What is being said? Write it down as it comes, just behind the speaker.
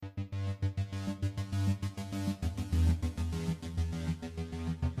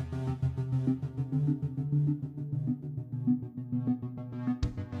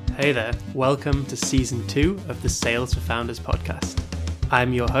Hey there, welcome to Season 2 of the Sales for Founders podcast.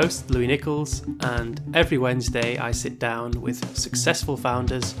 I'm your host, Louis Nichols, and every Wednesday I sit down with successful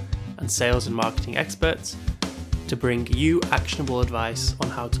founders and sales and marketing experts to bring you actionable advice on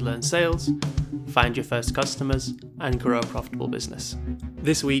how to learn sales, find your first customers, and grow a profitable business.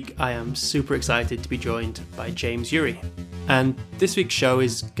 This week I am super excited to be joined by James Urey. And this week's show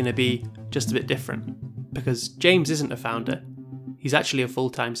is going to be just a bit different because James isn't a founder. He's actually a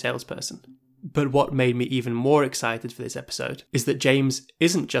full-time salesperson. But what made me even more excited for this episode is that James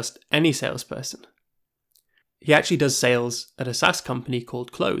isn't just any salesperson. He actually does sales at a SaaS company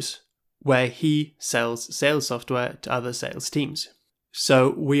called Close, where he sells sales software to other sales teams.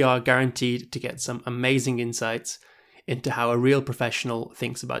 So we are guaranteed to get some amazing insights into how a real professional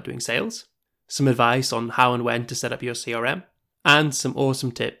thinks about doing sales, some advice on how and when to set up your CRM, and some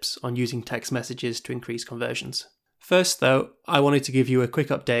awesome tips on using text messages to increase conversions. First, though, I wanted to give you a quick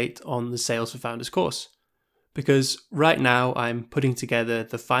update on the Sales for Founders course, because right now I'm putting together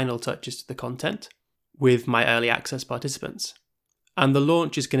the final touches to the content with my early access participants, and the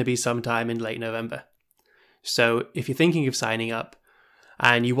launch is going to be sometime in late November. So if you're thinking of signing up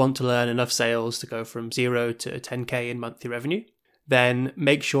and you want to learn enough sales to go from 0 to 10k in monthly revenue, then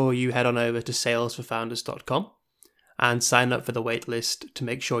make sure you head on over to salesforfounders.com and sign up for the waitlist to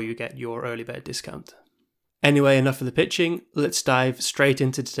make sure you get your early bird discount. Anyway, enough of the pitching. Let's dive straight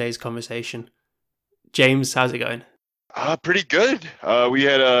into today's conversation. James, how's it going? Pretty good. We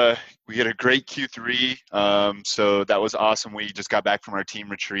had a great Q3. So that was awesome. We just got back from our team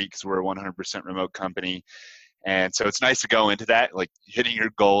retreat because we're a 100% remote company. And so it's nice to go into that, like hitting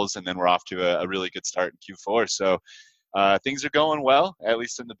your goals, and then we're off to a really good start in Q4. So things are going well, at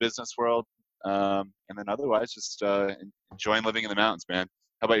least in the business world. And then otherwise, just enjoying living in the mountains, man.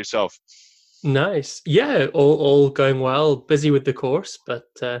 How about yourself? Nice. Yeah, all going well. Busy with the course, but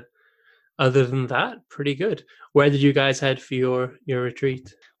other than that, pretty good. Where did you guys head for your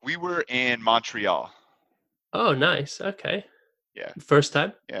retreat? We were in Montreal. Oh, nice. Okay. Yeah. First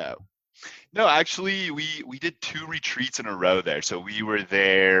time? Yeah. No, actually, we did 2 retreats in a row there. So we were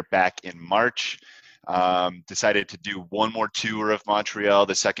there back in March. Decided to do one more tour of Montreal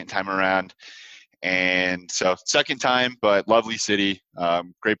the second time around. And so second time, but lovely city,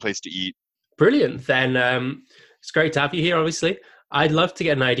 great place to eat. Brilliant. Then it's great to have you here, obviously. I'd love to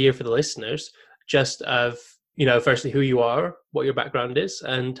get an idea for the listeners just of, firstly who you are, what your background is,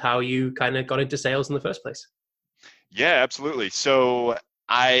 and how you kind of got into sales in the first place. Yeah, absolutely. So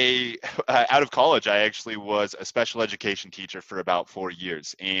I, out of college, I actually was a special education teacher for about 4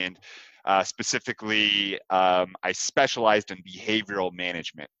 years. And specifically, I specialized in behavioral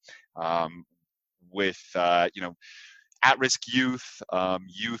management with, at-risk youth,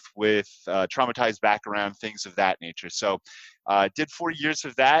 youth with traumatized background, things of that nature. So did 4 years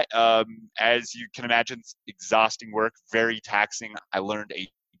of that. As you can imagine, exhausting work, very taxing. I learned a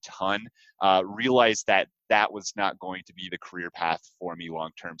ton, realized that was not going to be the career path for me long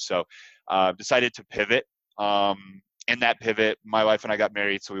term. So decided to pivot. In that pivot, my wife and I got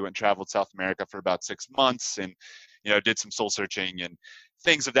married, so we went and traveled South America for about 6 months and, did some soul searching and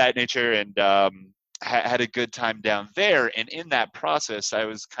things of that nature. And had a good time down there. And in that process, I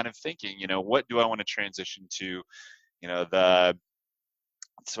was kind of thinking, what do I want to transition to? The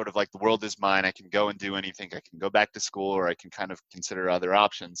sort of like the world is mine. I can go and do anything. I can go back to school, or I can kind of consider other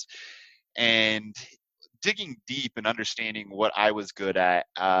options. And digging deep and understanding what I was good at,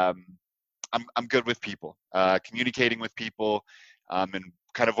 I'm good with people, communicating with people, and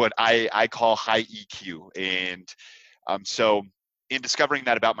kind of what I call high EQ. And so in discovering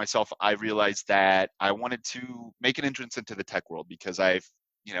that about myself, I realized that I wanted to make an entrance into the tech world because I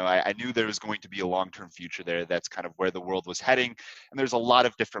knew there was going to be a long-term future there. That's kind of where the world was heading. And there's a lot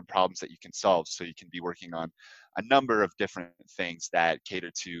of different problems that you can solve. So you can be working on a number of different things that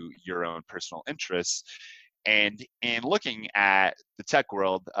cater to your own personal interests. And in looking at the tech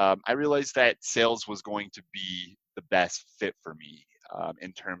world, I realized that sales was going to be the best fit for me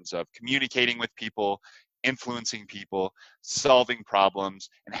in terms of communicating with people, influencing people, solving problems,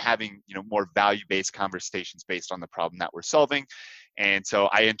 and having more value-based conversations based on the problem that we're solving. And so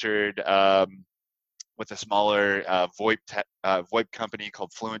I entered with a smaller VoIP company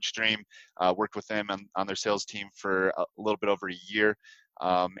called FluentStream. Worked with them on their sales team for a little bit over a year.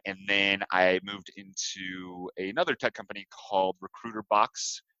 And then I moved into another tech company called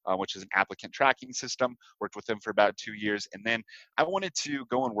RecruiterBox, which is an applicant tracking system. Worked with them for about 2 years. And then I wanted to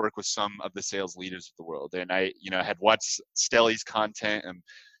go and work with some of the sales leaders of the world. And I had watched Stelli's content, and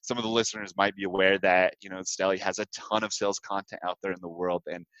some of the listeners might be aware that, Stelli has a ton of sales content out there in the world,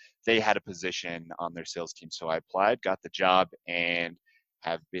 and they had a position on their sales team. So I applied, got the job, and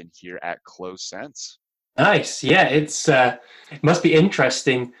have been here at Close since. Nice. Yeah, it must be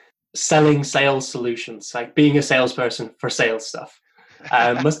interesting selling sales solutions, like being a salesperson for sales stuff.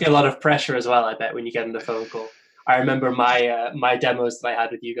 Must be a lot of pressure as well, I bet, when you get in the phone call. I remember my demos that I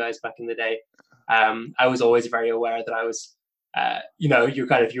had with you guys back in the day. I was always very aware that I was, you're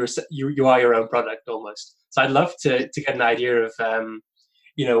kind of you are your own product almost. So I'd love to get an idea of,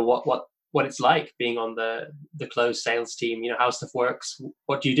 what it's like being on the closed sales team. How stuff works.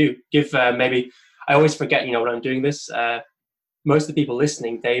 What do you do? Give maybe. I always forget. When I'm doing this, most of the people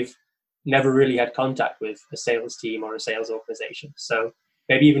listening, they've never really had contact with a sales team or a sales organization. So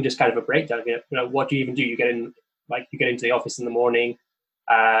maybe even just kind of a breakdown. What do you even do? You get into the office in the morning,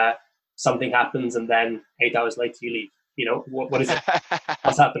 something happens, and then 8 hours later you leave. What is it?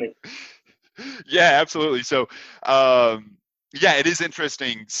 What's happening? Yeah, absolutely. So, yeah, it is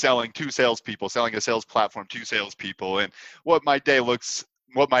interesting selling to salespeople, selling a sales platform to salespeople, and what my day looks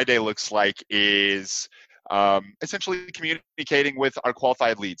like is essentially communicating with our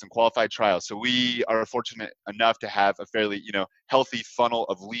qualified leads and qualified trials. So we are fortunate enough to have a fairly healthy funnel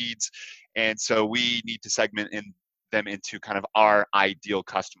of leads, and so we need to segment them into kind of our ideal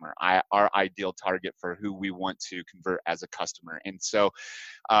customer, our ideal target for who we want to convert as a customer. And so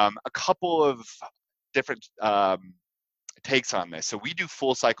a couple of different takes on this. So we do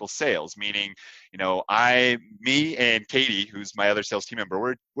full cycle sales, meaning, me and Katie, who's my other sales team member,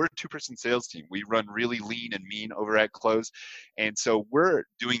 we're a 2-person sales team. We run really lean and mean over at Close. And so we're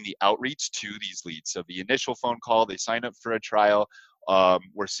doing the outreach to these leads. So the initial phone call, they sign up for a trial.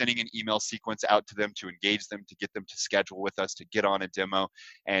 We're sending an email sequence out to them to engage them, to get them to schedule with us, to get on a demo,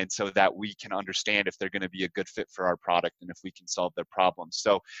 and so that we can understand if they're going to be a good fit for our product and if we can solve their problems.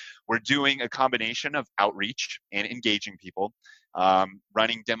 So we're doing a combination of outreach and engaging people,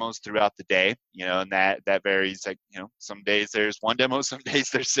 running demos throughout the day, and that varies. Like, some days there's 1 demo, some days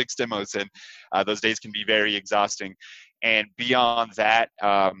there's 6 demos, and those days can be very exhausting. And beyond that,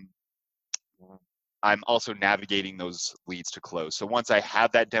 I'm also navigating those leads to close. So once I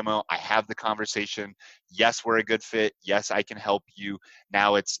have that demo, I have the conversation. Yes, we're a good fit. Yes, I can help you.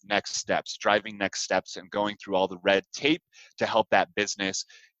 Now it's next steps, driving next steps and going through all the red tape to help that business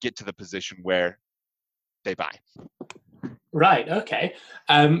get to the position where they buy. Right. Okay.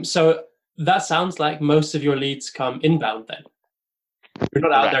 So that sounds like most of your leads come inbound then. You're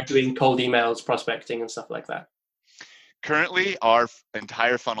not out there doing cold emails, prospecting and stuff like that. Currently, our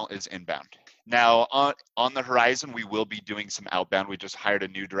entire funnel is inbound. Now, on the horizon, we will be doing some outbound. We just hired a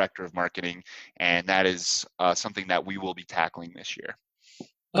new director of marketing, and that is something that we will be tackling this year.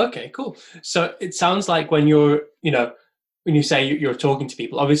 Okay, cool. So it sounds like when you're, when you say you're talking to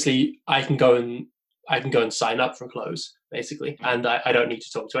people, obviously I can go and sign up for Close, basically, and I don't need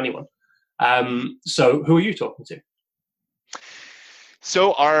to talk to anyone. So who are you talking to?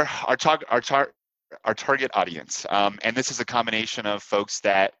 So our target audience, and this is a combination of folks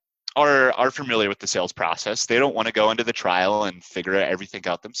that are familiar with the sales process. They don't want to go into the trial and figure everything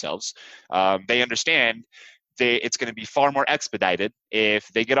out themselves. They understand it's going to be far more expedited if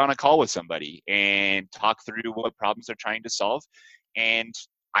they get on a call with somebody and talk through what problems they're trying to solve. And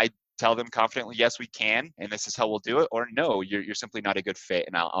I tell them confidently, yes, we can, and this is how we'll do it, or no, you're simply not a good fit,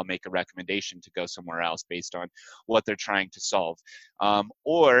 and I'll make a recommendation to go somewhere else based on what they're trying to solve.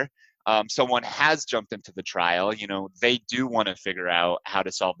 Or someone has jumped into the trial, they do want to figure out how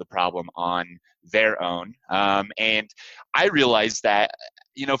to solve the problem on their own. And I realize that,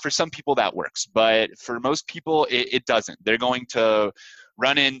 for some people that works, but for most people it doesn't. They're going to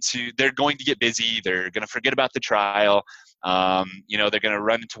they're going to get busy. They're going to forget about the trial. They're going to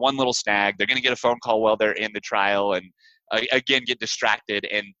run into one little snag. They're going to get a phone call while they're in the trial and again get distracted,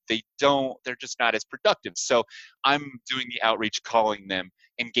 and they're just not as productive. So I'm doing the outreach, calling them,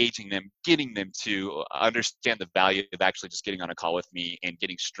 engaging them, getting them to understand the value of actually just getting on a call with me and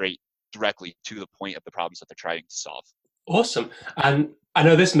getting directly to the point of the problems that they're trying to solve. Awesome. And I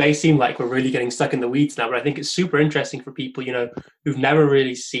know this may seem like we're really getting stuck in the weeds now, but I think it's super interesting for people, who've never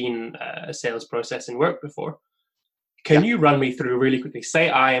really seen a sales process in work before. Can you run me through really quickly? Say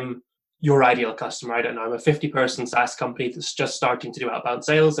I'm your ideal customer. I don't know. I'm a 50-person SaaS company that's just starting to do outbound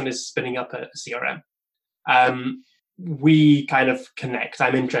sales and is spinning up a CRM. We kind of connect.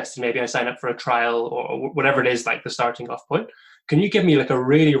 I'm interested. Maybe I sign up for a trial or whatever it is, like the starting off point. Can you give me like a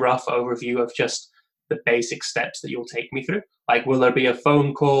really rough overview of just the basic steps that you'll take me through? Like, will there be a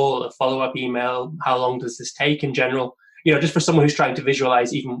phone call, a follow-up email? How long does this take in general? Just for someone who's trying to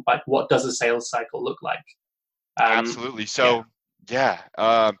visualize even like what does a sales cycle look like? Absolutely. So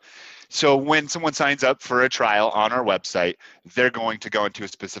So when someone signs up for a trial on our website, they're going to go into a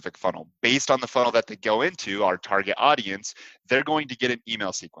specific funnel. Based on the funnel that they go into, our target audience, they're going to get an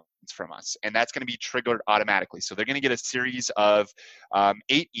email sequence from us, and that's going to be triggered automatically. So they're going to get a series of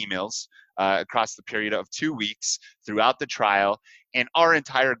 8 emails across the period of 2 weeks throughout the trial. And our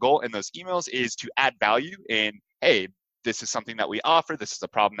entire goal in those emails is to add value in, hey, this is something that we offer. This is a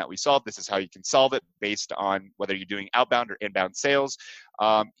problem that we solve. This is how you can solve it based on whether you're doing outbound or inbound sales.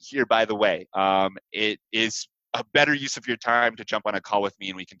 Here, by the way, it is a better use of your time to jump on a call with me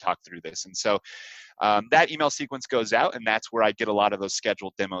and we can talk through this. And so that email sequence goes out, and that's where I get a lot of those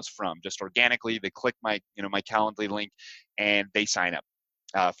scheduled demos from. Just organically, they click my Calendly link and they sign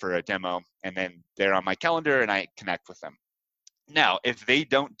up for a demo, and then they're on my calendar and I connect with them. Now, if they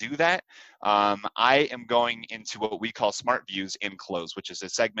don't do that, I am going into what we call Smart Views in Close, which is a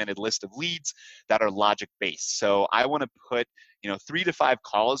segmented list of leads that are logic based. So I want to put 3 to 5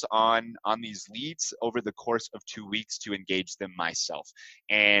 calls on these leads over the course of 2 weeks to engage them myself.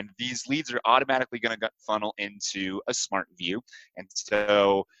 And these leads are automatically going to funnel into a Smart View. And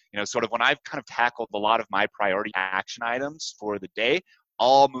so, sort of when I've kind of tackled a lot of my priority action items for the day,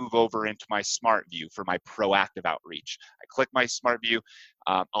 I'll move over into my Smart View for my proactive outreach. I click my Smart View.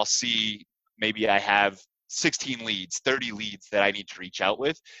 I'll see maybe I have 16 leads, 30 leads that I need to reach out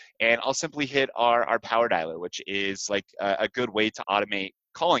with. And I'll simply hit our power dialer, which is like a good way to automate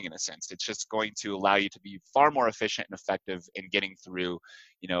calling in a sense. It's just going to allow you to be far more efficient and effective in getting through,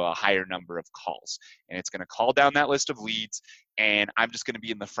 a higher number of calls. And it's going to call down that list of leads. And I'm just going to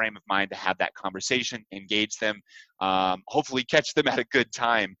be in the frame of mind to have that conversation, engage them, hopefully catch them at a good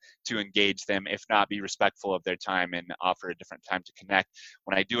time to engage them, if not be respectful of their time and offer a different time to connect.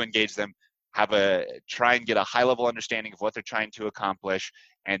 When I do engage them, try and get a high level understanding of what they're trying to accomplish,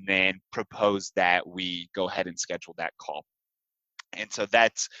 and then propose that we go ahead and schedule that call. And so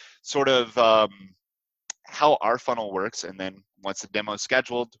that's sort of how our funnel works. And then once the demo is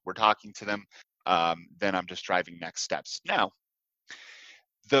scheduled, we're talking to them, then I'm just driving next steps. Now,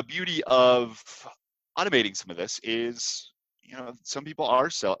 the beauty of automating some of this is, some people are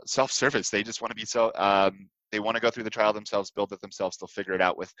self-service. They just want to be they want to go through the trial themselves, build it themselves. They'll figure it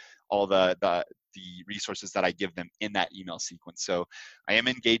out with all the resources that I give them in that email sequence. So I am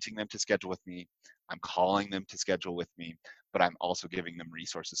engaging them to schedule with me. I'm calling them to schedule with me, but I'm also giving them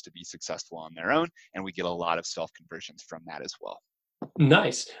resources to be successful on their own. And we get a lot of self-conversions from that as well.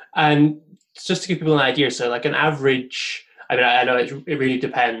 Nice. And just to give people an idea, so like an average, I know it really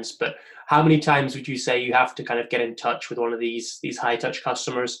depends, but how many times would you say you have to kind of get in touch with one of these high touch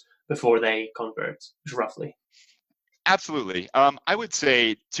customers before they convert, roughly? Absolutely. I would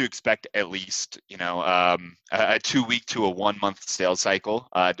say to expect at least, a 2 week to a 1 month sales cycle,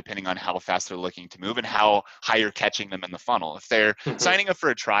 depending on how fast they're looking to move and how high you're catching them in the funnel. If they're signing up for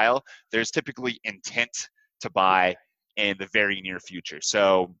a trial, there's typically intent to buy in the very near future.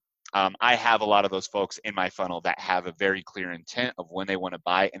 So I have a lot of those folks in my funnel that have a very clear intent of when they want to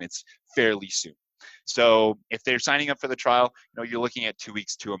buy, and it's fairly soon. So if they're signing up for the trial, you're looking at 2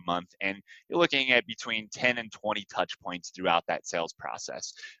 weeks to a month, and you're looking at between 10 and 20 touch points throughout that sales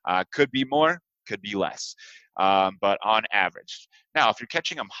process. Could be more, could be less, but on average. Now, if you're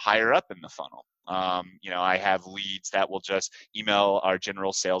catching them higher up in the funnel, I have leads that will just email our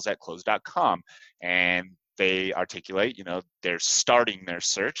general sales at close.com, and they articulate, they're starting their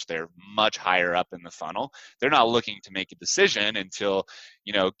search. They're much higher up in the funnel. They're not looking to make a decision until,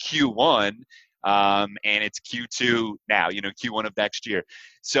 Q1. And it's Q2 now, Q1 of next year.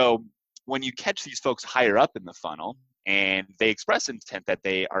 So when you catch these folks higher up in the funnel and they express intent that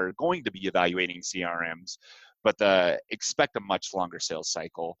they are going to be evaluating CRMs, but expect a much longer sales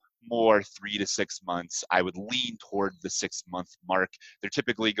cycle, more 3 to 6 months. I would lean toward the 6-month mark. They're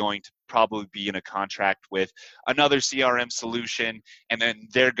typically going to probably be in a contract with another CRM solution, and then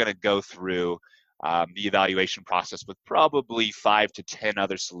they're going to go through the evaluation process with probably 5 to 10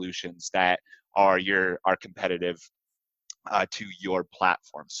 other solutions that are competitive to your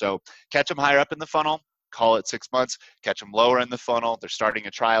platform. So catch them higher up in the funnel, call it 6 months. Catch them lower in the funnel, they're starting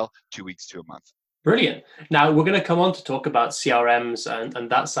a trial, 2 weeks to a month. Brilliant. Now we're going to come on to talk about CRMs and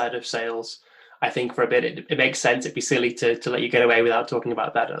that side of sales. I think for a bit, it makes sense. It'd be silly to let you get away without talking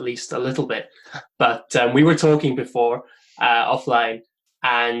about that at least a little bit. But we were talking before offline,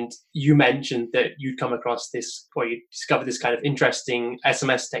 and you mentioned that you'd come across this, or you discovered this kind of interesting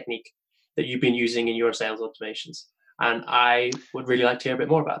SMS technique that you've been using in your sales automations. And I would really like to hear a bit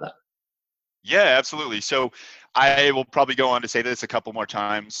more about that. Yeah, absolutely. So I will probably go on to say this a couple more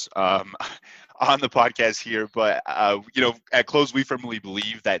times. on the podcast here, but at Close, we firmly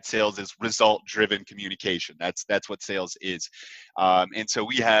believe that sales is result-driven communication. That's what sales is, and so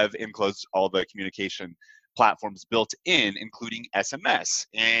we have in Close all the communication platforms built in, including SMS.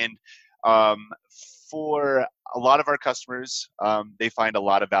 And um, for a lot of our customers, they find a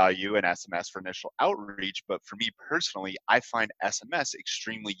lot of value in SMS for initial outreach. But for me personally, I find SMS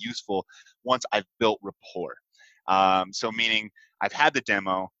extremely useful once I've built rapport. So meaning I've had the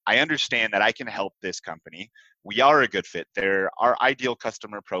demo, I understand that I can help this company. We are a good fit. They're our ideal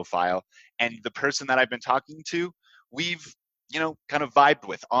customer profile. And the person that I've been talking to, we've kind of vibed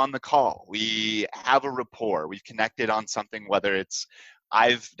with on the call. We have a rapport. We've connected on something, whether it's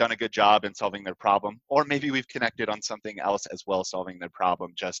I've done a good job in solving their problem, or maybe we've connected on something else as well, solving their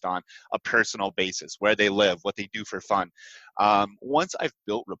problem just on a personal basis, where they live, what they do for fun. Once I've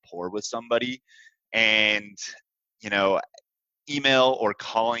built rapport with somebody, and you know email or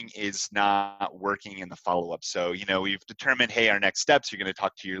calling is not working in the follow-up. So, we've determined, hey, our next steps, you're going to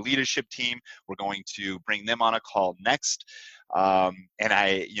talk to your leadership team. We're going to bring them on a call next. And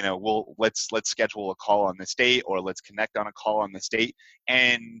let's schedule a call on this date, or let's connect on a call on this date.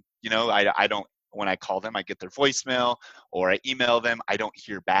 And, I don't, when I call them, I get their voicemail, or I email them, I don't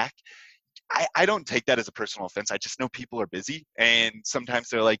hear back. I don't take that as a personal offense. I just know people are busy, and sometimes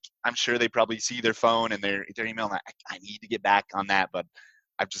they're like, I'm sure they probably see their phone and their email, and I need to get back on that, but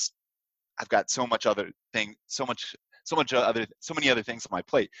I've got so much other thing, so many other things on my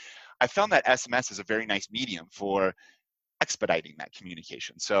plate. I found that SMS is a very nice medium for expediting that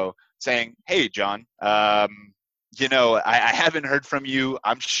communication. So saying, hey, John, I haven't heard from you.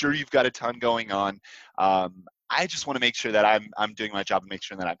 I'm sure you've got a ton going on. I just want to make sure that I'm doing my job and make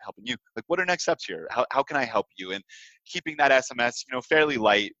sure that I'm helping you. Like, what are next steps here? How can I help you? And keeping that SMS, fairly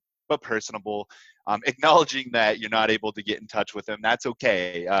light but personable. Acknowledging that you're not able to get in touch with them, that's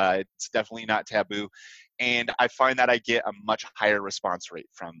okay. It's definitely not taboo. And I find that I get a much higher response rate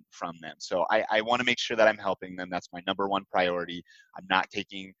from them. So I want to make sure that I'm helping them. That's my number one priority. I'm not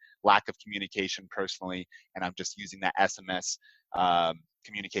taking lack of communication personally, and I'm just using that SMS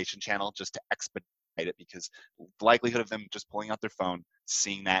communication channel just to expedite it, because the likelihood of them just pulling out their phone,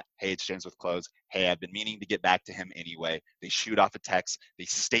 seeing that, hey, it's James with Close, hey, I've been meaning to get back to him anyway. They shoot off a text, they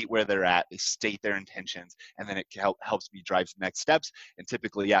state where they're at, they state their intentions, and then it helps me drive the next steps. And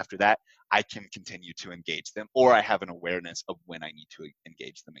typically after that, I can continue to engage them, or I have an awareness of when I need to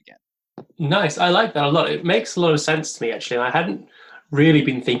engage them again. Nice. I like that a lot. It makes a lot of sense to me, actually. I hadn't really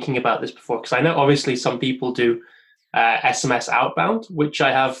been thinking about this before, because I know obviously some people do SMS outbound, which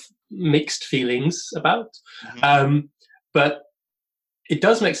I have mixed feelings about. Mm-hmm. But it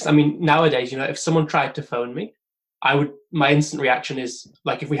does make sense. I mean, nowadays, if someone tried to phone me, my instant reaction is,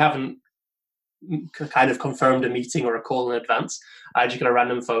 like, if we haven't kind of confirmed a meeting or a call in advance, I just get a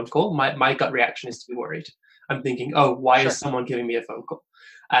random phone call. My gut reaction is to be worried. I'm thinking, oh, why is someone giving me a phone call?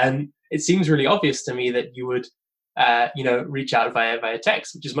 And it seems really obvious to me that you would, reach out via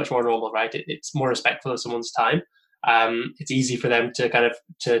text, which is much more normal, right? It's more respectful of someone's time. It's easy for them to kind of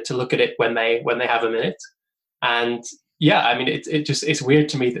to look at it when they have a minute. And yeah, I mean, it's weird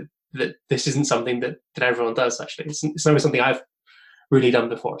to me that this isn't something that everyone does. Actually, it's never something I've really done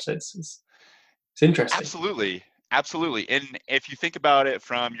before. So it's interesting. Absolutely. And if you think about it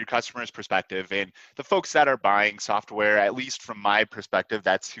from your customer's perspective, and the folks that are buying software, at least from my perspective,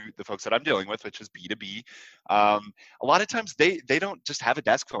 that's who the folks that I'm dealing with, which is B2B. A lot of times they don't just have a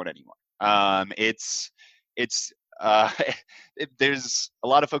desk phone anymore. It's uh, there's a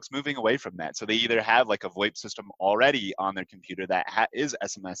lot of folks moving away from that. So they either have like a VoIP system already on their computer that is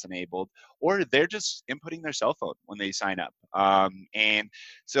SMS enabled, or they're just inputting their cell phone when they sign up. And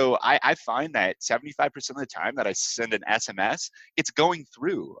so I find that 75% of the time that I send an SMS, it's going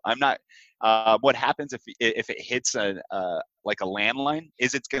through. I'm not. What happens if it hits like a landline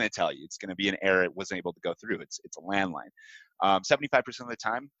is it's going to tell you it's going to be an error. It wasn't able to go through. It's a landline. 75% of the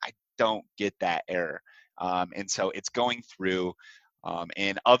time, I don't get that error. And so it's going through.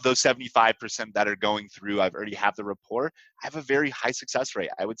 And of those 75% that are going through, I've already have the rapport. I have a very high success rate.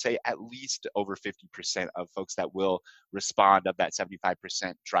 I would say at least over 50% of folks that will respond of that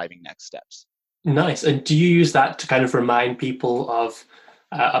 75% driving next steps. Nice. And do you use that to kind of remind people of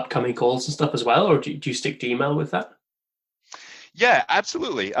upcoming calls and stuff as well, or do you stick to email with that? Yeah,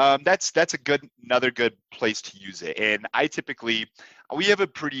 absolutely. That's another good place to use it. And we have a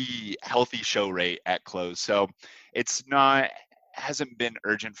pretty healthy show rate at Close, so it's hasn't been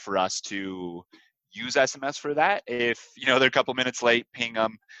urgent for us to use SMS for that. If they're a couple minutes late, ping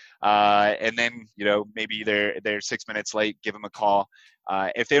them, and then maybe they're 6 minutes late, give them a call.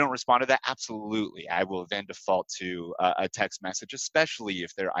 If they don't respond to that, absolutely, I will then default to a text message, especially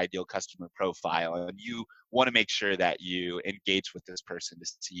if they're ideal customer profile and you want to make sure that you engage with this person to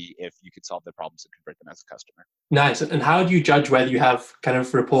see if you could solve their problems and convert them as a customer. Nice. And how do you judge whether you have kind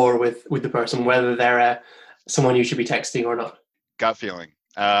of rapport with the person, whether they're someone you should be texting or not? Gut feeling.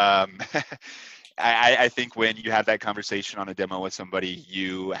 I think when you have that conversation on a demo with somebody,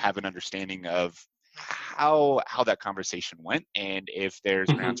 you have an understanding of how that conversation went, and if there's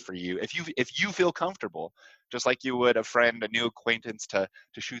grounds for you, if you feel comfortable, just like you would a friend, a new acquaintance, to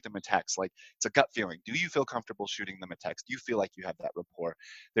shoot them a text. Like, it's a gut feeling. Do you feel comfortable shooting them a text? Do you feel like you have that rapport?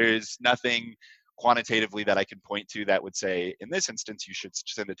 There's nothing quantitatively that I can point to that would say, in this instance, you should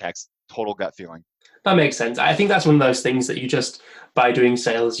send a text. Total gut feeling. That makes sense. I think that's one of those things that you just, by doing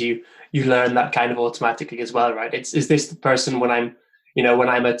sales, you learn that kind of automatically as well, right? Is this the person when I'm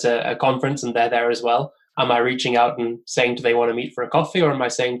at a conference and they're there as well? Am I reaching out and saying, do they want to meet for a coffee, or am I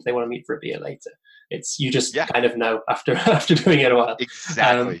saying, do they want to meet for a beer later? It's, you just kind of know after doing it a while.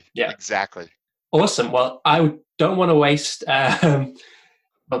 Exactly. Exactly. Awesome. Well, I don't want to waste.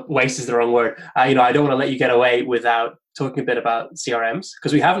 But waste is the wrong word. I don't want to let you get away without talking a bit about CRMs,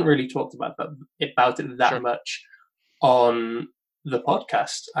 because we haven't really talked about it that much on the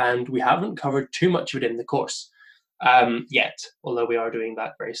podcast, and we haven't covered too much of it in the course yet, although we are doing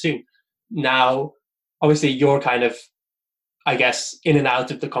that very soon. Now, obviously, you're kind of, I guess, in and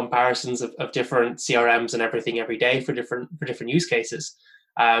out of the comparisons of different CRMs and everything every day for different use cases.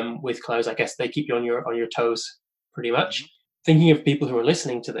 With Close, I guess they keep you on your toes pretty much. Thinking of people who are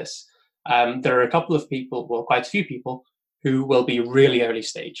listening to this, there are a couple of people, well, quite a few people, who will be really early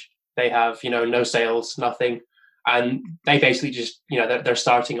stage. They have, no sales, nothing, and they basically just, they're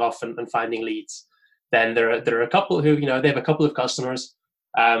starting off and finding leads. Then there are a couple who, they have a couple of customers,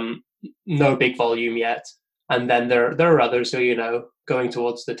 no big volume yet, and then there are others who, going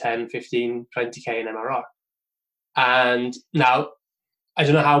towards the 10, 15, 20K in MRR. And now, I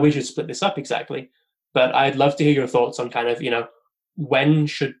don't know how we should split this up exactly, but I'd love to hear your thoughts on kind of, when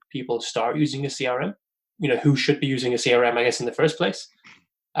should people start using a CRM? Who should be using a CRM, I guess, in the first place?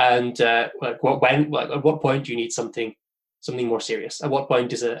 And at what point do you need something more serious? At what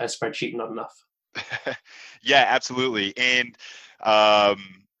point is a spreadsheet not enough? Yeah, absolutely. And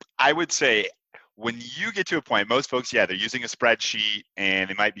I would say when you get to a point, most folks, they're using a spreadsheet, and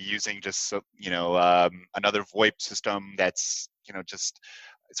they might be using just, another VoIP system that's, just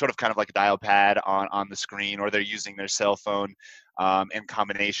sort of kind of like a dial pad on the screen, or they're using their cell phone in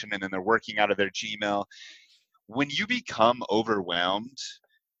combination, and then they're working out of their Gmail. When you become overwhelmed,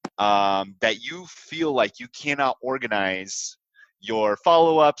 that you feel like you cannot organize your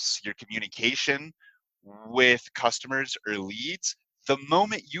follow-ups, your communication with customers or leads, the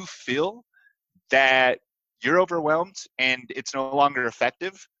moment you feel that you're overwhelmed and it's no longer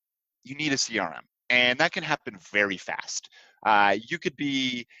effective, you need a CRM. And that can happen very fast. You could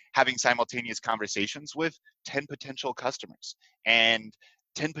be having simultaneous conversations with 10 potential customers, and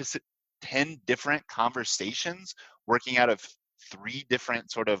 10 different conversations working out of 3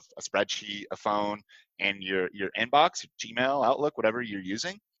 different sort of a spreadsheet, a phone, and your inbox, Gmail, Outlook, whatever you're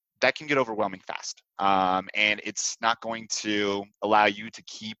using. That can get overwhelming fast. And it's not going to allow you to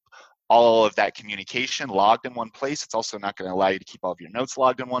keep all of that communication logged in one place. It's also not going to allow you to keep all of your notes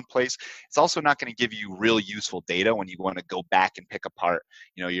logged in one place. It's also not going to give you real useful data when you want to go back and pick apart,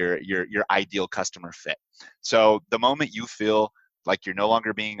 your ideal customer fit. So the moment you feel like you're no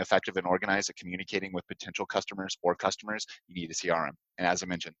longer being effective and organized at communicating with potential customers or customers, you need a CRM. And as I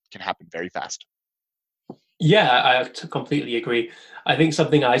mentioned, it can happen very fast. Yeah, I completely agree. I think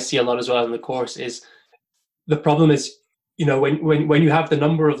something I see a lot as well in the course is the problem is, when you have the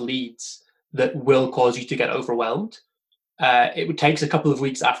number of leads that will cause you to get overwhelmed, it takes a couple of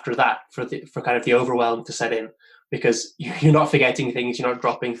weeks after that for kind of the overwhelm to set in, because you're not forgetting things, you're not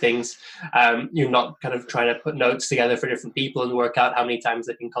dropping things, you're not kind of trying to put notes together for different people and work out how many times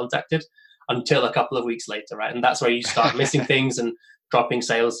they've been contacted until a couple of weeks later, right? And that's where you start missing things and dropping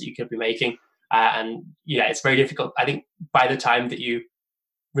sales that you could be making. And it's very difficult. I think by the time that you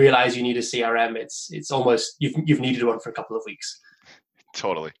realize you need a CRM, it's almost you've needed one for a couple of weeks.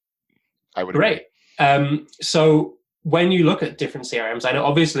 Totally, I would agree. So when you look at different CRMs, I know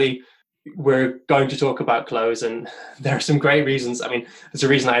obviously we're going to talk about Close, and there are some great reasons. I mean, there's a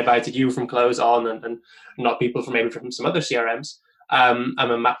reason I invited you from Close on, and not people from some other CRMs. I'm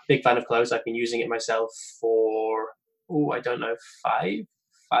a big fan of Close. I've been using it myself for I don't know,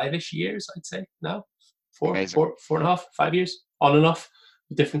 5-ish years, I'd say now. 4.5, 5 years on and off.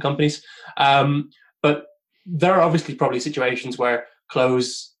 Different companies, but there are obviously probably situations where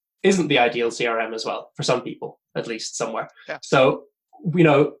Close isn't the ideal CRM as well, for some people, at least somewhere. Yeah. So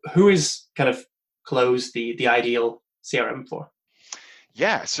who is kind of Close the ideal CRM for?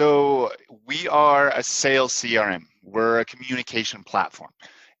 Yeah, so we are a sales CRM. We're a communication platform.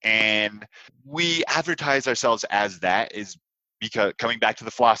 And we advertise ourselves as that is because coming back to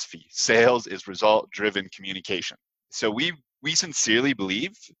the philosophy, sales is result-driven communication. So we sincerely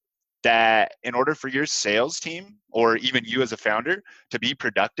believe that in order for your sales team or even you as a founder to be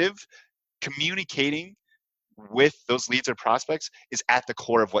productive, communicating with those leads or prospects is at the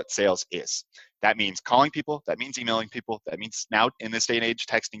core of what sales is. That means calling people, that means emailing people, that means now in this day and age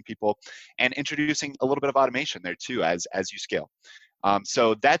texting people, and introducing a little bit of automation there too as you scale.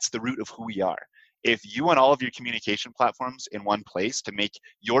 So that's the root of who we are. If you want all of your communication platforms in one place to make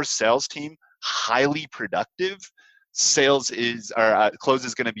your sales team highly productive, Close is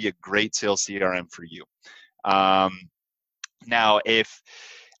going to be a great sales CRM for you. Now, if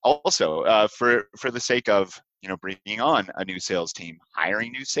also for the sake of bringing on a new sales team,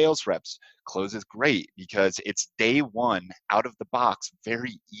 hiring new sales reps, Close is great because it's day one out of the box,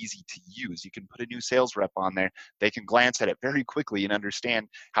 very easy to use. You can put a new sales rep on there. They can glance at it very quickly and understand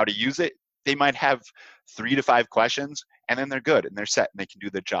how to use it. They might have 3 to 5 questions and then they're good and they're set and they can do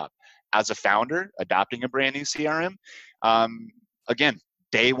their job. As a founder adopting a brand new CRM, again,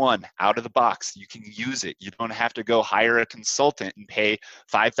 day one out of the box, you can use it. You don't have to go hire a consultant and pay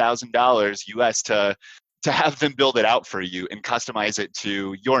 $5,000 US to have them build it out for you and customize it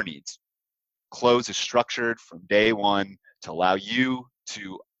to your needs. Close is structured from day one to allow you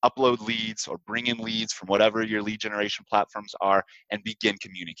to upload leads or bring in leads from whatever your lead generation platforms are and begin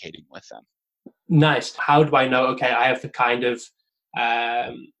communicating with them. Nice. How do I know, okay, I have the kind of,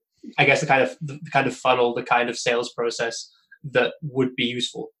 I guess the kind of funnel, the kind of sales process that would be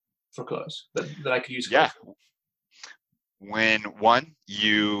useful for Close, that I could use? Yeah. When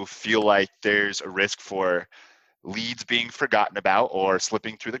you feel like there's a risk for leads being forgotten about or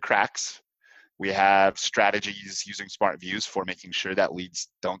slipping through the cracks, we have strategies using Smart Views for making sure that leads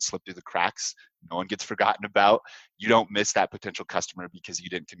don't slip through the cracks. No one gets forgotten about. You don't miss that potential customer because you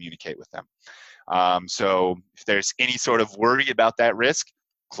didn't communicate with them. So if there's any sort of worry about that risk,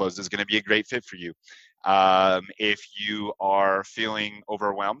 Close is going to be a great fit for you. If you are feeling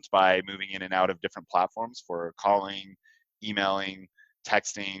overwhelmed by moving in and out of different platforms for calling, emailing,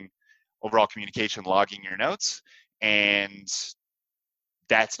 texting, overall communication, logging your notes, and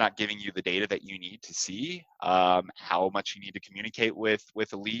that's not giving you the data that you need to see how much you need to communicate with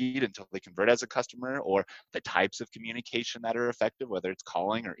a lead until they convert as a customer, or the types of communication that are effective, whether it's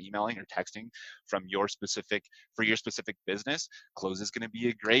calling or emailing or texting for your specific business, Close is going to be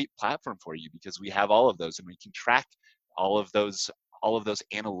a great platform for you because we have all of those and we can track all of those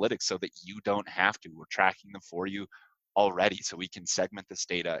analytics so that you don't have to. We're tracking them for you already, so we can segment this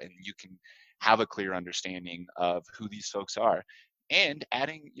data and you can have a clear understanding of who these folks are. And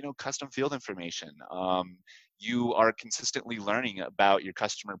adding, custom field information. You are consistently learning about your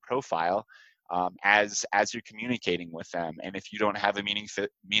customer profile as you're communicating with them. And if you don't have a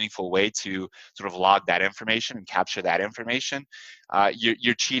meaningful way to sort of log that information and capture that information,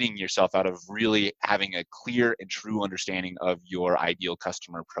 you're cheating yourself out of really having a clear and true understanding of your ideal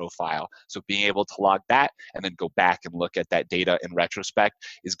customer profile. So being able to log that and then go back and look at that data in retrospect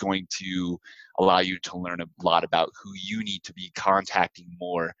is going to allow you to learn a lot about who you need to be contacting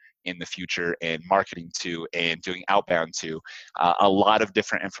more in the future and marketing to and doing outbound to. A lot of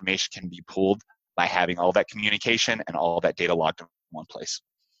different information can be pulled by having all that communication and all that data logged in one place.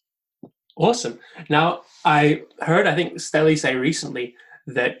 Awesome. Now, I think Stelly say recently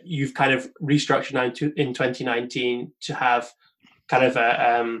that you've kind of restructured now in 2019 to have kind of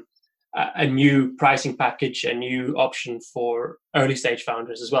a new pricing package, a new option for early stage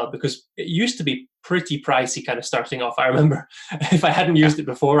founders as well, because it used to be pretty pricey kind of starting off. I remember if I hadn't used it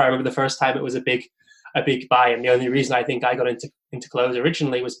before, I remember the first time it was a big buy. And the only reason I think I got into Close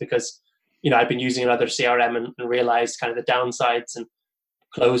originally was because, I'd been using another CRM and realized kind of the downsides, and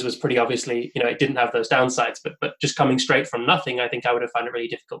Close was pretty obviously, it didn't have those downsides, but just coming straight from nothing, I think I would have found it really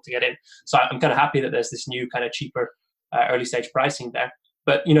difficult to get in. So I'm kind of happy that there's this new kind of cheaper early stage pricing there.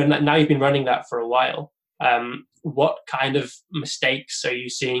 But now you've been running that for a while. What kind of mistakes are you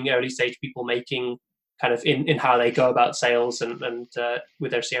seeing early stage people making, kind of in how they go about sales and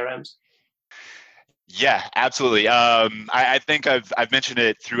with their CRMs? Yeah, absolutely. I think I've mentioned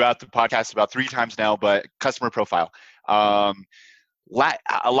it throughout the podcast about 3 times now, but customer profile. A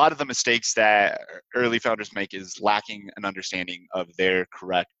lot of the mistakes that early founders make is lacking an understanding of their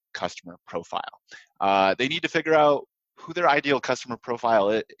correct customer profile. They need to figure out who their ideal customer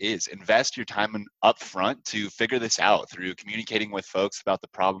profile is. Invest your time up front to figure this out through communicating with folks about the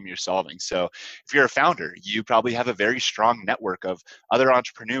problem you're solving. So if you're a founder, you probably have a very strong network of other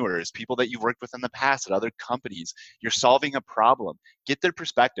entrepreneurs, people that you've worked with in the past at other companies. You're solving a problem. Get their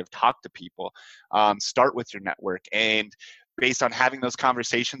perspective, talk to people, start with your network. And based on having those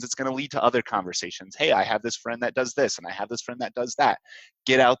conversations, it's going to lead to other conversations. Hey, I have this friend that does this, and I have this friend that does that.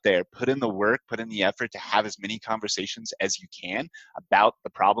 Get out there, put in the work, put in the effort to have as many conversations as you can about the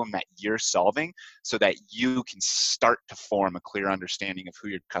problem that you're solving so that you can start to form a clear understanding of who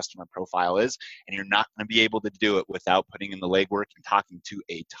your customer profile is. And you're not going to be able to do it without putting in the legwork and talking to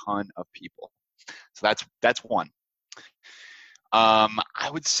a ton of people. So that's one. I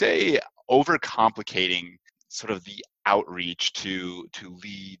would say overcomplicating sort of the outreach to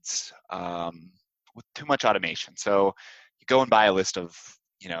leads with too much automation. So you go and buy a list of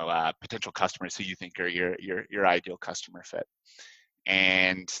potential customers who you think are your ideal customer fit,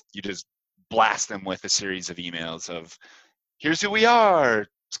 and you just blast them with a series of emails of, here's who we are,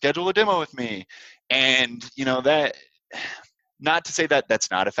 schedule a demo with me. And that, not to say that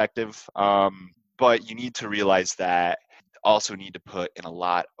that's not effective, but you need to realize that also need to put in a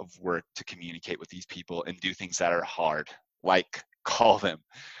lot of work to communicate with these people and do things that are hard, like call them,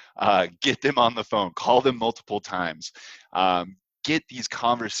 get them on the phone, call them multiple times, get these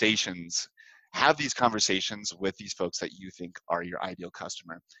conversations, have these conversations with these folks that you think are your ideal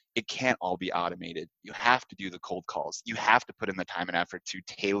customer. It can't all be automated. You have to do the cold calls. You have to put in the time and effort to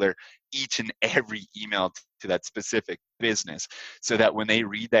tailor each and every email to that specific business so that when they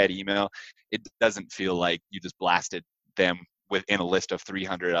read that email, it doesn't feel like you just blasted them within a list of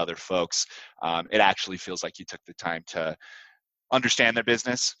 300 other folks. It actually feels like you took the time to understand their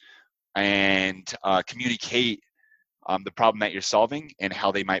business and communicate the problem that you're solving and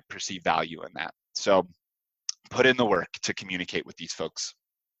how they might perceive value in that. So put in the work to communicate with these folks.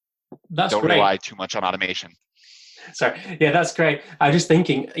 That's Don't great. rely too much on automation. Sorry. Yeah, that's great. I was just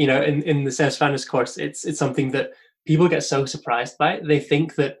thinking, in the Sales Founders course, it's something that people get so surprised by. They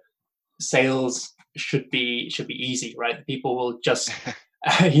think that sales should be easy, right? People will just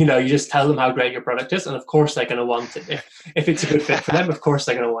you just tell them how great your product is, and of course they're going to want it. If it's a good fit for them, of course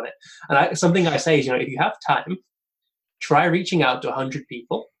they're going to want it. And something I say is, if you have time, try reaching out to 100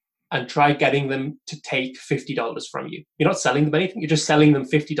 people and try getting them to take $50 from you. You're not selling them anything, you're just selling them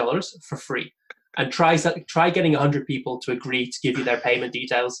 $50 for free. And try getting 100 people to agree to give you their payment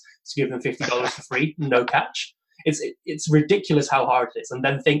details, to give them $50 for free, no catch. It's ridiculous how hard it is, and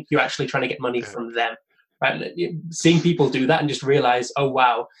then think you're actually trying to get money from them. Right? Seeing people do that and just realize, oh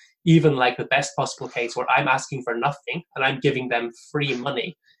wow, even like the best possible case where I'm asking for nothing and I'm giving them free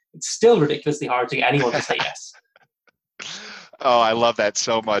money, it's still ridiculously hard to get anyone to say yes. Oh, I love that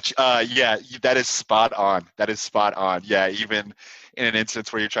so much. Yeah, that is spot on. That is spot on. Yeah, even in an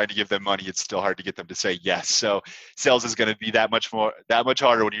instance where you're trying to give them money, it's still hard to get them to say yes. So sales is going to be that much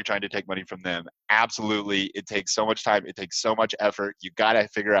harder when you're trying to take money from them. Absolutely. It takes so much time. It takes so much effort. You got to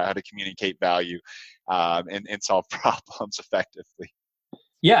figure out how to communicate value and solve problems effectively.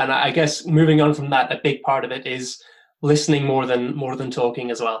 Yeah, and I guess moving on from that, a big part of it is listening more than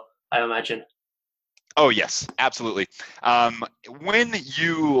talking as well, I imagine. Oh, yes, absolutely. When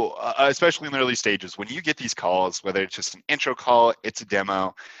you, especially in the early stages, when you get these calls, whether it's just an intro call, it's a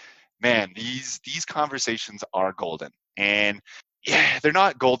demo, man, these conversations are golden. And yeah, they're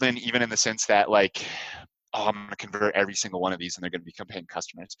not golden even in the sense that like, oh, I'm going to convert every single one of these and they're going to become paying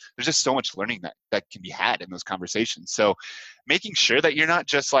customers. There's just so much learning that can be had in those conversations. So making sure that you're not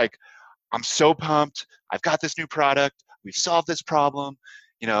just like, I'm so pumped, I've got this new product, we've solved this problem,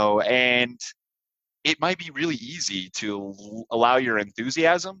 and it might be really easy to allow your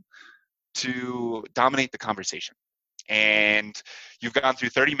enthusiasm to dominate the conversation. And you've gone through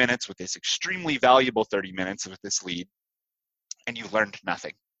 30 minutes with this extremely valuable 30 minutes with this lead, and you've learned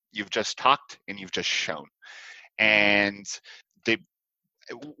nothing. You've just talked and you've just shown. And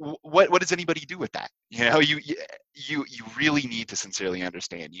what does anybody do with that? You really need to sincerely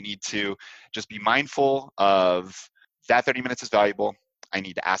understand. You need to just be mindful of that 30 minutes is valuable. I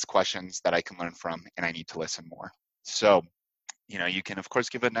need to ask questions that I can learn from, and I need to listen more. So, you can, of course,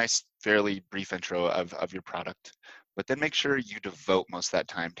 give a nice, fairly brief intro of your product, but then make sure you devote most of that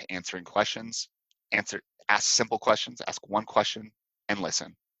time to answering questions, ask simple questions, ask one question, and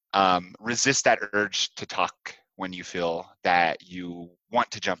listen. Resist that urge to talk when you feel that you want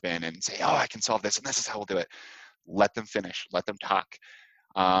to jump in and say, oh, I can solve this, and this is how we'll do it. Let them finish. Let them talk.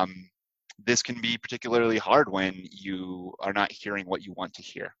 This can be particularly hard when you are not hearing what you want to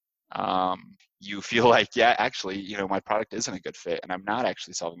hear. You feel like, yeah, actually, my product isn't a good fit and I'm not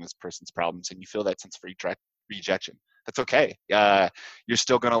actually solving this person's problems, and you feel that sense of rejection. That's okay. You're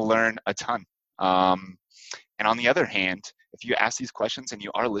still going to learn a ton. And on the other hand, if you ask these questions and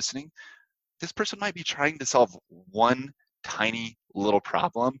you are listening, this person might be trying to solve one tiny little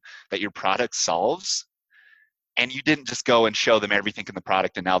problem that your product solves. And you didn't just go and show them everything in the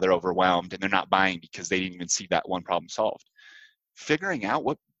product and now they're overwhelmed and they're not buying because they didn't even see that one problem solved. Figuring out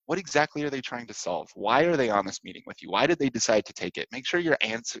what exactly are they trying to solve? Why are they on this meeting with you? Why did they decide to take it? Make sure you're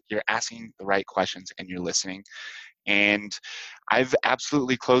asking the right questions and you're listening. And I've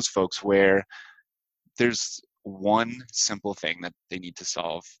absolutely closed folks where there's one simple thing that they need to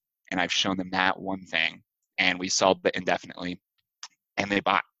solve, and I've shown them that one thing, and we solved it indefinitely, and they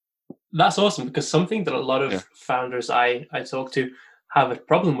bought. That's awesome, because something that a lot of founders I talk to have a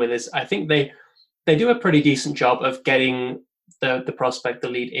problem with is I think they do a pretty decent job of getting the prospect, the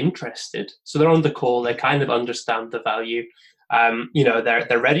lead, interested. So they're on the call, they kind of understand the value,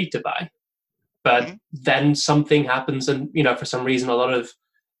 they're ready to buy. But then something happens, and for some reason a lot of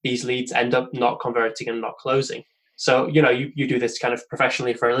these leads end up not converting and not closing. So you do this kind of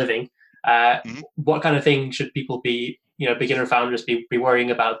professionally for a living. What kind of thing should people be, beginner founders be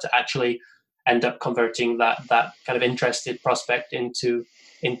worrying about to actually end up converting that kind of interested prospect into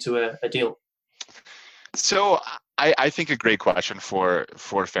a deal? So I think a great question for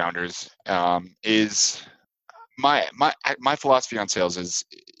founders is my philosophy on sales is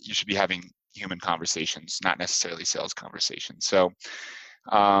you should be having human conversations, not necessarily sales conversations. So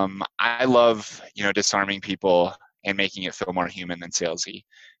I love disarming people and making it feel more human than salesy.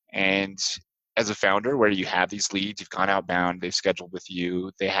 And as a founder, where you have these leads, you've gone outbound, they've scheduled with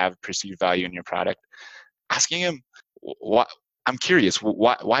you, they have perceived value in your product, asking them, I'm curious,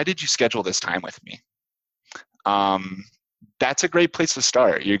 why did you schedule this time with me? That's a great place to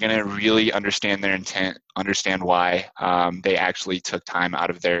start. You're going to really understand their intent, understand why they actually took time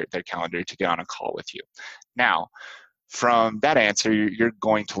out of their calendar to get on a call with you. Now, from that answer, you're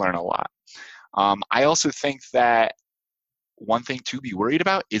going to learn a lot. I also think that one thing to be worried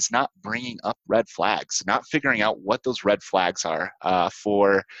about is not bringing up red flags, not figuring out what those red flags are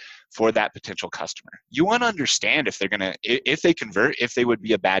for that potential customer. You want to understand if they convert, if they would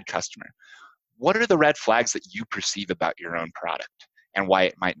be a bad customer. What are the red flags that you perceive about your own product and why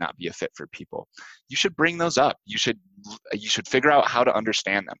it might not be a fit for people? You should bring those up. You should figure out how to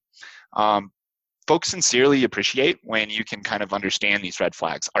understand them. Folks sincerely appreciate when you can kind of understand these red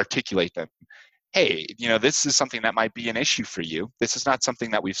flags, articulate them. Hey, this is something that might be an issue for you. This is not something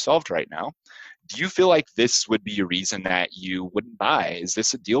that we've solved right now. Do you feel like this would be a reason that you wouldn't buy? Is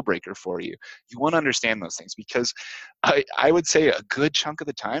this a deal breaker for you? You want to understand those things, because I would say a good chunk of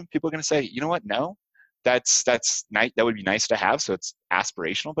the time, people are going to say, you know what, no, that's nice. That would be nice to have. So it's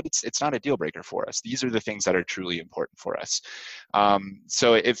aspirational, but it's not a deal breaker for us. These are the things that are truly important for us.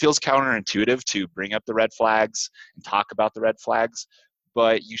 So it feels counterintuitive to bring up the red flags and talk about the red flags,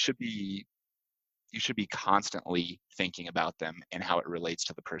 but you should be constantly thinking about them and how it relates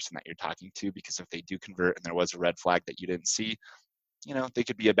to the person that you're talking to, because if they do convert and there was a red flag that you didn't see, they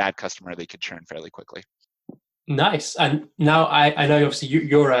could be a bad customer. They could churn fairly quickly. Nice. And now I know obviously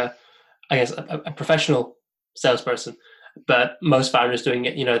you're a professional salesperson, but most founders doing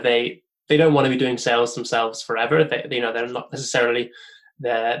it, they don't want to be doing sales themselves forever. They're not necessarily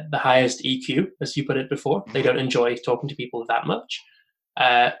the highest EQ, as you put it before. They don't enjoy talking to people that much,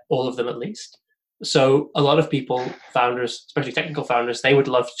 all of them at least. So a lot of people, founders, especially technical founders, they would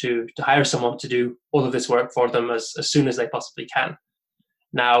love to hire someone to do all of this work for them as soon as they possibly can.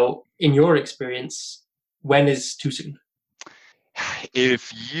 Now, in your experience, when is too soon?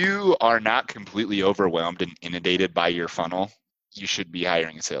 If you are not completely overwhelmed and inundated by your funnel, you should be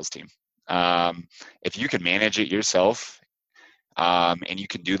hiring a sales team. If you can manage it yourself, and you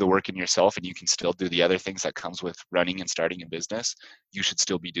can do the work in yourself, and you can still do the other things that comes with running and starting a business, you should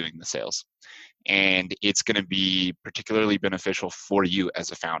still be doing the sales. And it's going to be particularly beneficial for you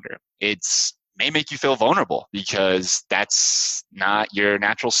as a founder. It's may make you feel vulnerable because that's not your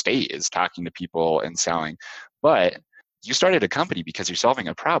natural state, is talking to people and selling. But you started a company because you're solving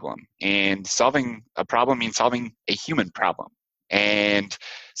a problem, and solving a problem means solving a human problem. And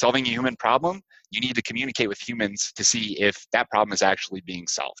solving a human problem, you need to communicate with humans to see if that problem is actually being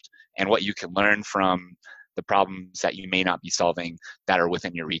solved and what you can learn from the problems that you may not be solving that are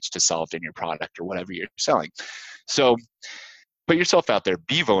within your reach to solve in your product or whatever you're selling. So put yourself out there,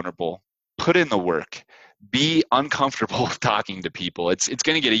 be vulnerable, put in the work, be uncomfortable with talking to people. It's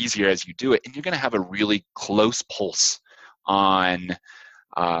going to get easier as you do it, and you're going to have a really close pulse on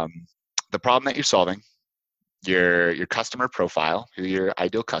the problem that you're solving, your customer profile, who your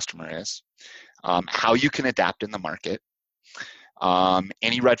ideal customer is, how you can adapt in the market,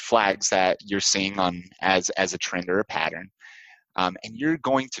 any red flags that you're seeing on as a trend or a pattern, and you're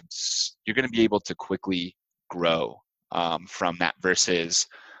going to be able to quickly grow from that versus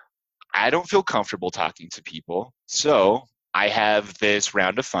I don't feel comfortable talking to people, so I have this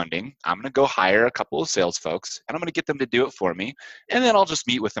round of funding. I'm going to go hire a couple of sales folks, and I'm going to get them to do it for me, and then I'll just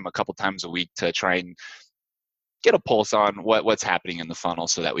meet with them a couple times a week to try and get a pulse on what's happening in the funnel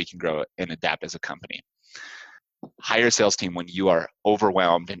so that we can grow and adapt as a company. Hire a sales team when you are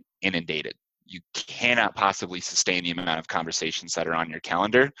overwhelmed and inundated. You cannot possibly sustain the amount of conversations that are on your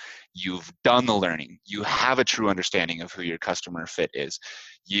calendar. You've done the learning. You have a true understanding of who your customer fit is.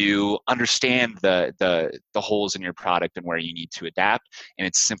 You understand the holes in your product and where you need to adapt, and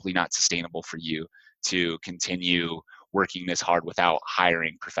it's simply not sustainable for you to continue working this hard without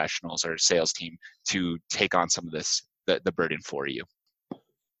hiring professionals or sales team to take on some of this, the burden for you.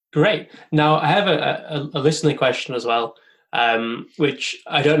 Great. Now I have a listening question as well, which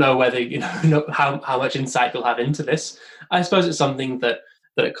I don't know whether you know how much insight you'll have into this. I suppose it's something that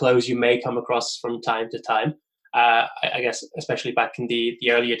at Close you may come across from time to time. I guess especially back in the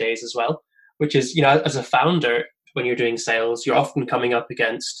earlier days as well, which is, as a founder, when you're doing sales, you're often coming up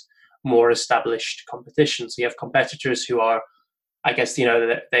against more established competition. So you have competitors who are, I guess,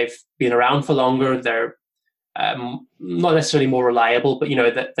 they've been around for longer. They're not necessarily more reliable, but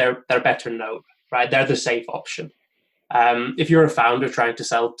that they're better known, right? They're the safe option. If you're a founder trying to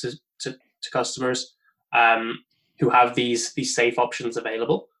sell to customers who have these safe options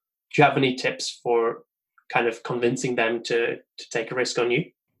available, do you have any tips for kind of convincing them to take a risk on you?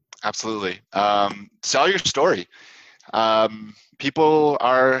 Absolutely. Sell your story. People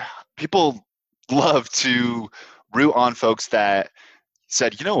love to root on folks that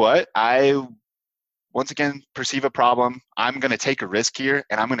said, you know what, I once again perceive a problem. I'm going to take a risk here,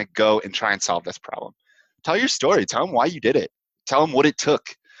 and I'm going to go and try and solve this problem. Tell your story. Tell them why you did it. Tell them what it took.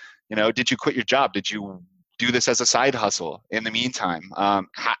 Did you quit your job? Did you do this as a side hustle in the meantime?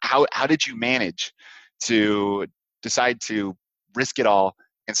 How did you manage to decide to risk it all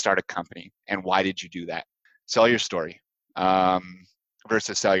and start a company? And why did you do that? Sell your story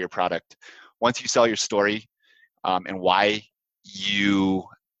versus sell your product. Once you sell your story and why you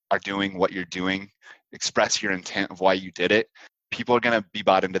are doing what you're doing, express your intent of why you did it, people are going to be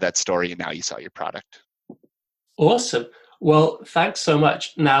bought into that story, and now you sell your product. Awesome. Well, thanks so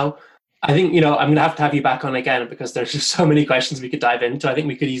much. Now, I think, I'm going to have you back on again because there's just so many questions we could dive into. I think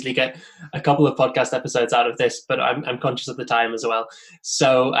we could easily get a couple of podcast episodes out of this, but I'm conscious of the time as well.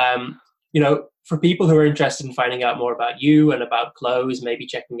 So, for people who are interested in finding out more about you and about Close, maybe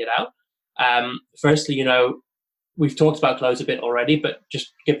checking it out. Firstly, we've talked about Close a bit already, but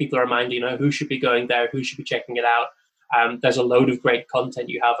just give people a reminder, who should be going there, who should be checking it out. There's a load of great content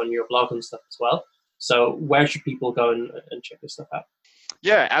you have on your blog and stuff as well. So where should people go and check this stuff out?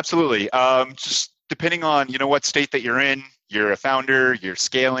 Yeah, absolutely. Just depending on, what state that you're in, you're a founder, you're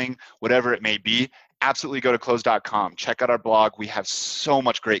scaling, whatever it may be, absolutely go to close.com. Check out our blog. We have so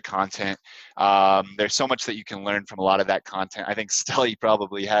much great content. There's so much that you can learn from a lot of that content. I think Stelly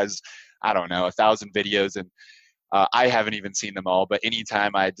probably has, 1,000 videos, and I haven't even seen them all, but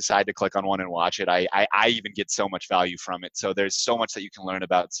anytime I decide to click on one and watch it, I even get so much value from it. So there's so much that you can learn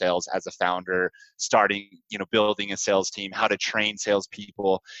about sales as a founder, starting, building a sales team, how to train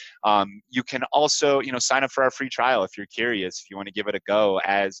salespeople. You can also, sign up for our free trial if you're curious, if you want to give it a go.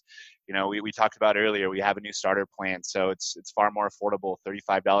 As we talked about earlier, we have a new starter plan. So it's far more affordable,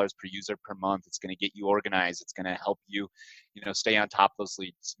 $35 per user per month. It's going to get you organized. It's going to help you, stay on top of those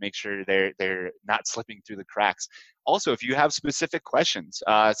leads, make sure they're not slipping through the cracks. Also, if you have specific questions,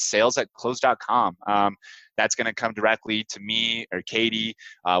 sales@close.com. That's going to come directly to me or Katie.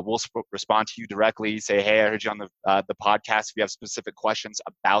 We'll respond to you directly. Say, hey, I heard you on the podcast. If you have specific questions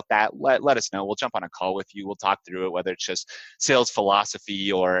about that, let us know. We'll jump on a call with you. We'll talk through it, whether it's just sales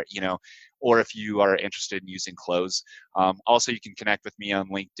philosophy or if you are interested in using Close. Also, you can connect with me on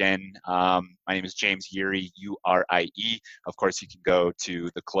LinkedIn. My name is James Urie, Urie. Of course, you can go to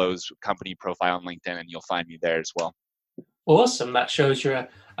the Close company profile on LinkedIn, and you'll find me there as well. Awesome. That shows you're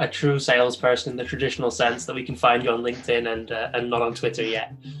a true salesperson in the traditional sense, that we can find you on LinkedIn and not on Twitter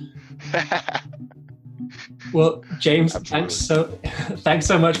yet. Well, James, Absolutely. thanks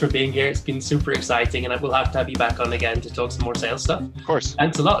so much for being here. It's been super exciting, and we'll have to have you back on again to talk some more sales stuff. Of course.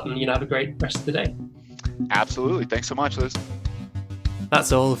 Thanks a lot, and have a great rest of the day. Absolutely. Thanks so much, Liz.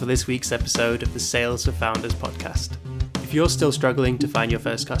 That's all for this week's episode of the Sales for Founders podcast. If you're still struggling to find your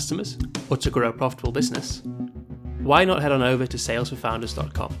first customers or to grow a profitable business, why not head on over to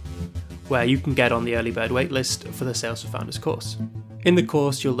salesforfounders.com, where you can get on the early bird waitlist for the Sales for Founders course. In the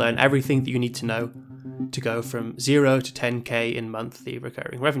course, you'll learn everything that you need to know to go from 0 to 10k in monthly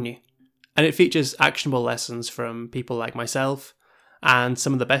recurring revenue. And it features actionable lessons from people like myself and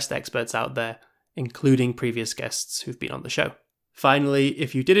some of the best experts out there, including previous guests who've been on the show. Finally,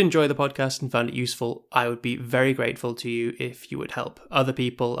 if you did enjoy the podcast and found it useful, I would be very grateful to you if you would help other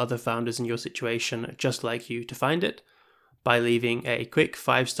people, other founders in your situation just like you to find it by leaving a quick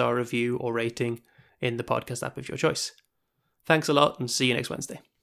 5-star review or rating in the podcast app of your choice. Thanks a lot and see you next Wednesday.